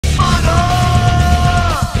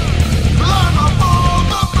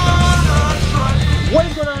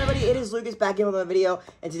Lucas back in with another video,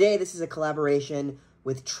 and today this is a collaboration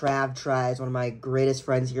with Trav Tries, one of my greatest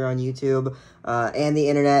friends here on YouTube and the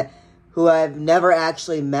internet, who I've never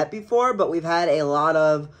actually met before, but we've had a lot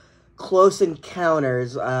of close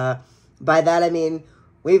encounters. By that I mean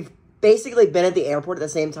we've basically been at the airport at the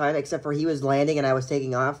same time, except for he was landing and I was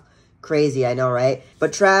taking off. Crazy, I know, right?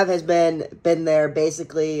 But Trav has been there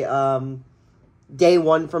basically day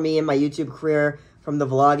one for me in my YouTube career, from the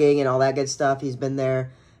vlogging and all that good stuff. He's been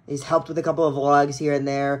there. He's helped with a couple of vlogs here and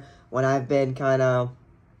there when I've been kind of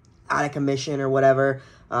out of commission or whatever.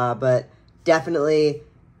 But definitely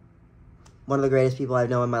one of the greatest people I've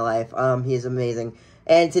known in my life. He is amazing.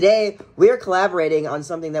 And today we are collaborating on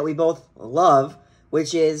something that we both love,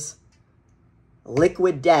 which is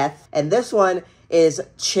Liquid Death. And this one is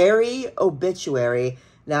Cherry Obituary.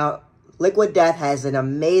 Now, Liquid Death has an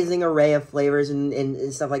amazing array of flavors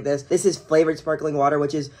and stuff like this. This is flavored sparkling water,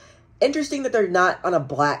 which is interesting that they're not on a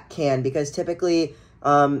black can, because typically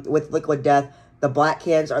with Liquid Death, the black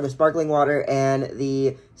cans are the sparkling water and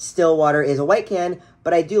the still water is a white can.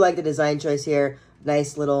 But I do like the design choice here.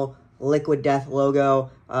 Nice little Liquid Death logo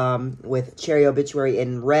with Cherry Obituary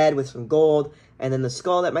in red with some gold, and then the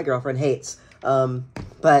skull that my girlfriend hates.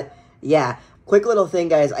 But yeah, quick little thing,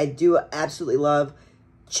 guys. I do absolutely love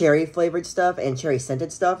cherry flavored stuff and cherry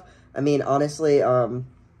scented stuff. I mean, honestly,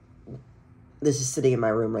 this is sitting in my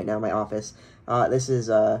room right now, my office. This is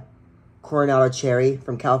Coronado Cherry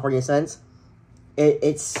from California Scents.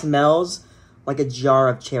 It smells like a jar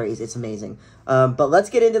of cherries. It's amazing. But let's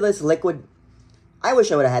get into this liquid. I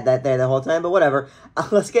wish I would have had that there the whole time, but whatever.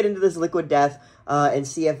 Let's get into this Liquid Death and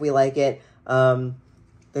see if we like it.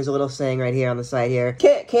 There's a little saying right here on the side here.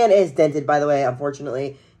 Can is dented, by the way,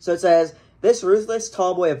 unfortunately. So it says, "This ruthless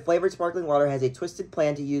tall boy of flavored sparkling water has a twisted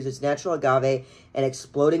plan to use its natural agave and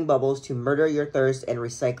exploding bubbles to murder your thirst and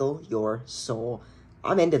recycle your soul."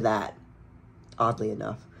 I'm into that, oddly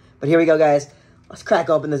enough. But here we go, guys. Let's crack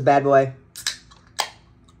open this bad boy.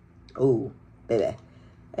 Ooh, baby.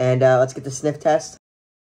 And let's get the sniff test.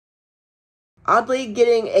 Oddly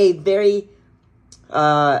getting a very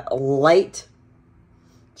light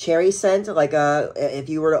cherry scent, like if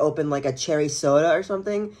you were to open like a cherry soda or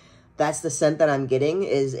something. That's the scent that I'm getting,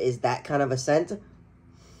 is that kind of a scent.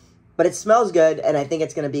 But it smells good, and I think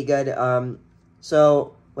it's going to be good.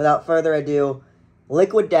 So, without further ado,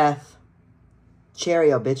 Liquid Death,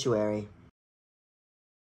 Cherry Obituary.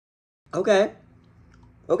 Okay.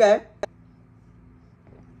 Okay.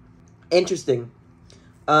 Interesting.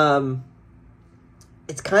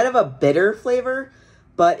 It's kind of a bitter flavor,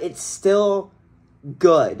 but it's still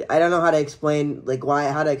good. I don't know how to explain, like,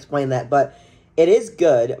 how to explain that, but it is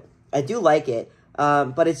good. I do like it,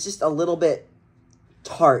 but it's just a little bit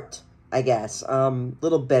tart, I guess.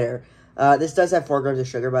 Little bitter. This does have 4 grams of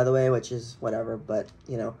sugar, by the way, which is whatever, but,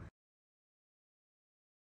 you know.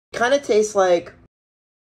 Kind of tastes like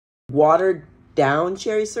watered down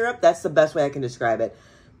cherry syrup. That's the best way I can describe it.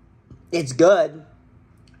 It's good.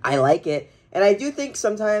 I like it. And I do think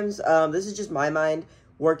sometimes, this is just my mind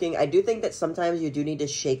working, I do think that sometimes you do need to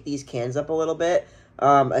shake these cans up a little bit.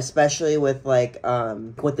 Especially with, like,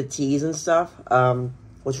 with the teas and stuff,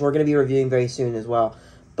 which we're going to be reviewing very soon as well.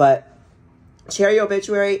 But Cherry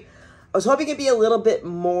Obituary, I was hoping it'd be a little bit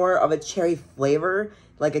more of a cherry flavor,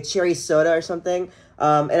 like a cherry soda or something.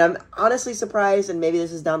 And I'm honestly surprised, and maybe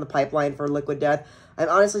this is down the pipeline for Liquid Death, I'm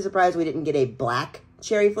honestly surprised we didn't get a black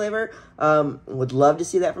cherry flavor. Would love to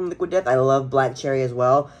see that from Liquid Death. I love black cherry as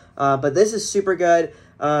well. But this is super good.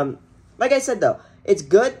 Like I said, though, it's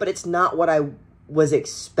good, but it's not what I was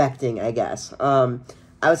expecting, I guess. I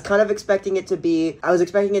was kind of expecting it to be,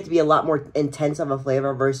 a lot more intense of a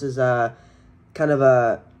flavor versus kind of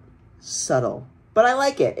a subtle. But I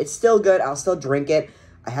like it. It's still good. I'll still drink it.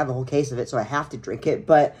 I have a whole case of it, so I have to drink it.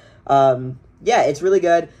 But yeah, it's really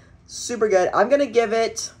good. Super good. I'm going to give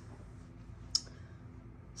it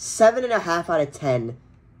 7.5 out of 10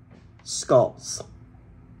 skulls.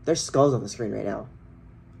 There's skulls on the screen right now.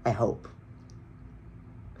 I hope.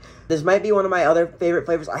 This might be one of my other favorite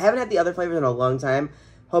flavors. I haven't had the other flavors in a long time.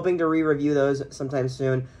 Hoping to re-review those sometime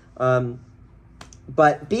soon.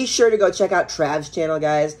 But be sure to go check out Trav's channel,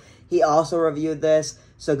 guys. He also reviewed this,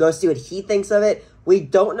 so go see what he thinks of it. We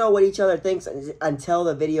don't know what each other thinks until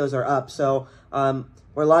the videos are up. So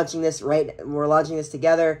we're launching this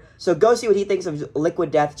together. So go see what he thinks of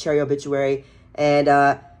Liquid Death, Cherry Obituary, and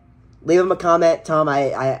leave him a comment. Tell him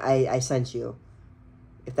I sent you,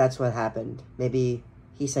 if that's what happened. Maybe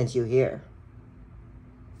he sent you here.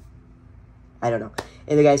 I don't know.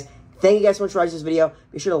 Anyway, guys, thank you guys so much for watching this video.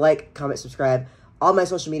 Be sure to like, comment, subscribe. All my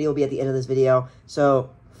social media will be at the end of this video.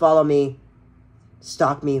 So follow me,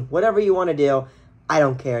 stalk me, whatever you want to do. I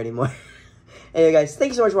don't care anymore. Anyway, guys, thank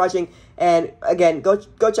you so much for watching. And again, go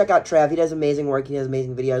check out Trav. He does amazing work. He does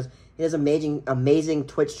amazing videos. He does amazing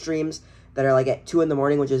Twitch streams that are like at 2 in the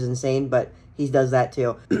morning, which is insane, but he does that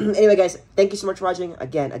too. Anyway, guys, thank you so much for watching.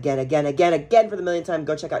 Again, for the millionth time,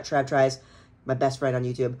 go check out Trav Tries, my best friend on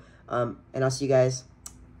YouTube. And I'll see you guys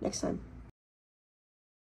next time.